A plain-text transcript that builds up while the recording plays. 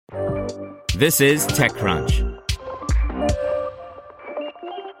This is TechCrunch.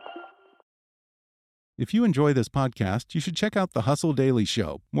 If you enjoy this podcast, you should check out The Hustle Daily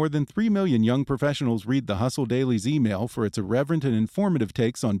Show. More than 3 million young professionals read The Hustle Daily's email for its irreverent and informative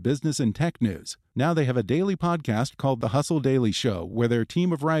takes on business and tech news. Now they have a daily podcast called The Hustle Daily Show, where their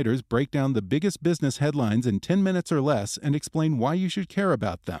team of writers break down the biggest business headlines in 10 minutes or less and explain why you should care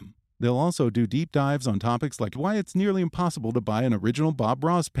about them. They'll also do deep dives on topics like why it's nearly impossible to buy an original Bob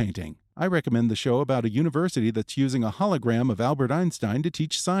Ross painting. I recommend the show about a university that's using a hologram of Albert Einstein to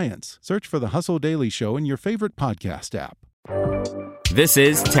teach science. Search for The Hustle Daily Show in your favorite podcast app. This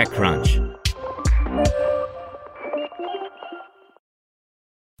is TechCrunch.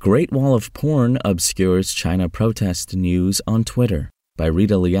 Great Wall of Porn obscures China protest news on Twitter by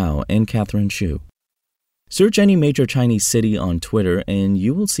Rita Liao and Catherine Shu. Search any major Chinese city on Twitter and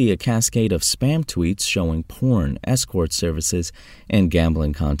you will see a cascade of spam tweets showing porn, escort services, and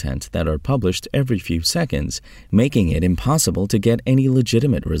gambling content that are published every few seconds, making it impossible to get any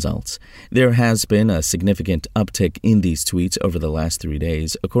legitimate results. There has been a significant uptick in these tweets over the last 3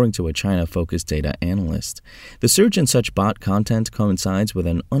 days, according to a China-focused data analyst. The surge in such bot content coincides with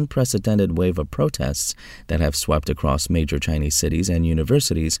an unprecedented wave of protests that have swept across major Chinese cities and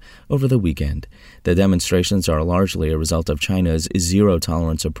universities over the weekend. The demonstrations are largely a result of China's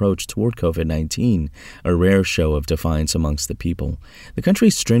zero-tolerance approach toward COVID-19, a rare show of defiance amongst the people. The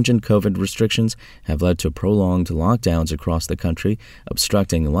country's stringent COVID restrictions have led to prolonged lockdowns across the country,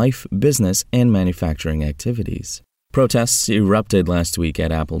 obstructing life, business, and manufacturing activities. Protests erupted last week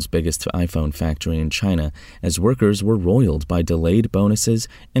at Apple's biggest iPhone factory in China as workers were roiled by delayed bonuses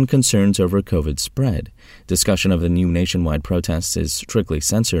and concerns over COVID spread. Discussion of the new nationwide protests is strictly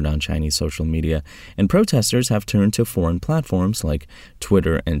censored on Chinese social media, and protesters have turned to foreign platforms like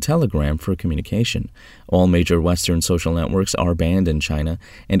Twitter and Telegram for communication. All major Western social networks are banned in China,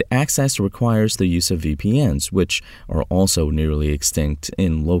 and access requires the use of VPNs, which are also nearly extinct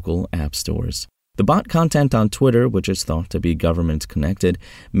in local app stores. The bot content on Twitter, which is thought to be government-connected,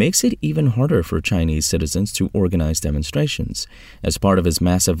 makes it even harder for Chinese citizens to organize demonstrations. As part of his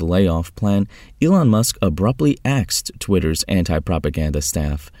massive layoff plan, Elon Musk abruptly axed Twitter's anti-propaganda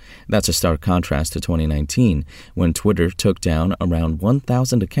staff. That's a stark contrast to 2019, when Twitter took down around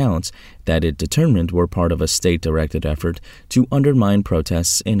 1,000 accounts that it determined were part of a state-directed effort to undermine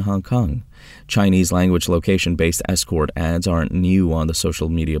protests in Hong Kong. Chinese language location-based escort ads aren't new on the social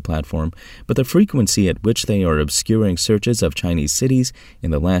media platform, but the frequency at which they are obscuring searches of Chinese cities in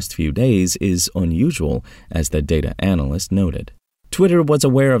the last few days is unusual, as the data analyst noted. Twitter was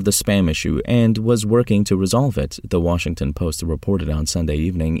aware of the spam issue and was working to resolve it, the Washington Post reported on Sunday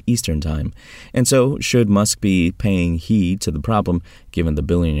evening Eastern Time. And so, should Musk be paying heed to the problem, given the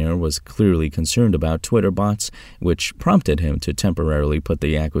billionaire was clearly concerned about Twitter bots, which prompted him to temporarily put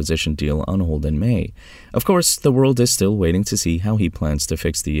the acquisition deal on hold in May? Of course, the world is still waiting to see how he plans to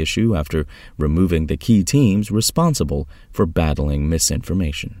fix the issue after removing the key teams responsible for battling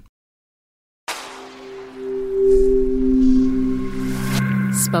misinformation.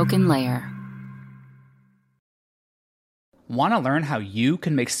 Spoken Layer. Want to learn how you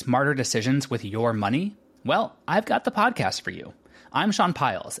can make smarter decisions with your money? Well, I've got the podcast for you. I'm Sean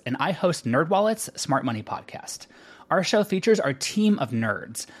Piles, and I host NerdWallet's Smart Money Podcast. Our show features our team of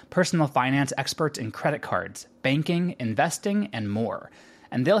nerds, personal finance experts in credit cards, banking, investing, and more.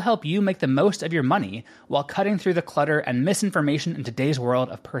 And they'll help you make the most of your money while cutting through the clutter and misinformation in today's world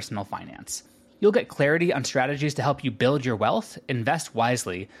of personal finance. You'll get clarity on strategies to help you build your wealth, invest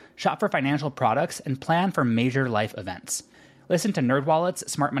wisely, shop for financial products, and plan for major life events. Listen to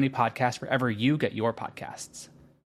NerdWallet's Smart Money Podcast wherever you get your podcasts.